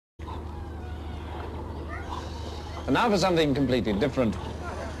And now for something completely different.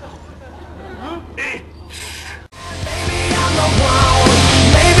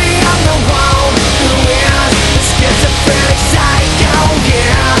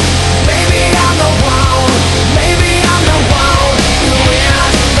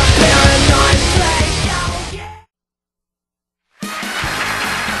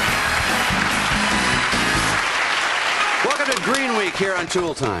 Welcome to Green Week here on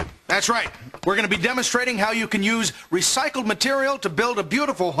Tool Time. That's right. We're going to be demonstrating how you can use recycled material to build a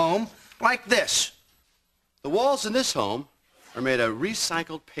beautiful home like this. The walls in this home are made of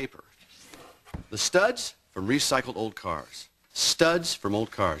recycled paper. The studs from recycled old cars. Studs from old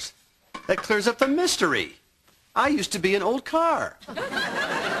cars. That clears up the mystery. I used to be an old car.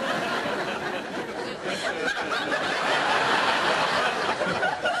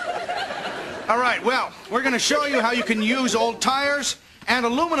 All right, well, we're going to show you how you can use old tires and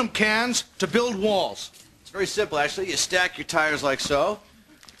aluminum cans to build walls. It's very simple, actually. You stack your tires like so.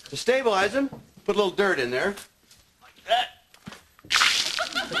 To stabilize them, put a little dirt in there. Like that.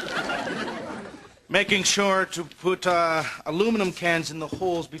 Making sure to put aluminum cans in the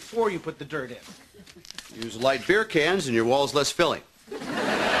holes before you put the dirt in. Use light beer cans and your wall's less filling.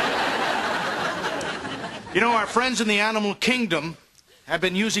 You know, our friends in the animal kingdom have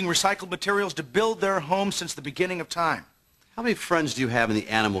been using recycled materials to build their homes since the beginning of time. How many friends do you have in the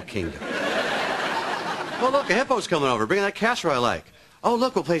animal kingdom? Oh, look, a hippo's coming over. Bring that casserole I like. Oh,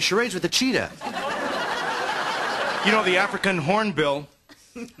 look, we'll play charades with the cheetah. You know, the African hornbill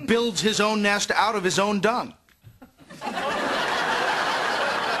builds his own nest out of his own dung.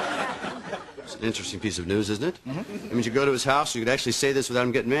 It's an interesting piece of news, isn't it? Mm-hmm. That means you go to his house, you could actually say this without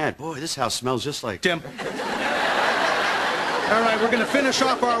him getting mad. Boy, this house smells just like... Tim. All right, we're going to finish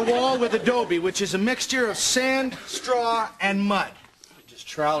off our wall with Adobe, which is a mixture of sand, straw, and mud. Just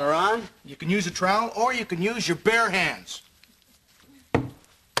trowel her on. You can use a trowel, or you can use your bare hands.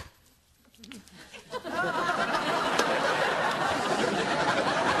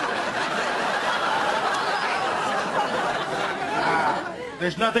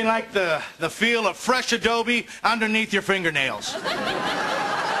 There's nothing like the feel of fresh Adobe underneath your fingernails.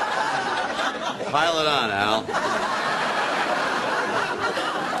 Pile it on, Al.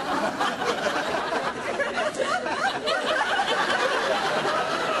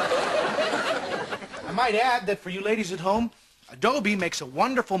 I might add that for you ladies at home, Adobe makes a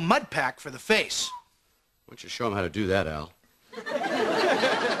wonderful mud pack for the face. Why don't you show them how to do that, Al?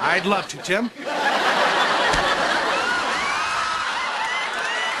 I'd love to, Tim.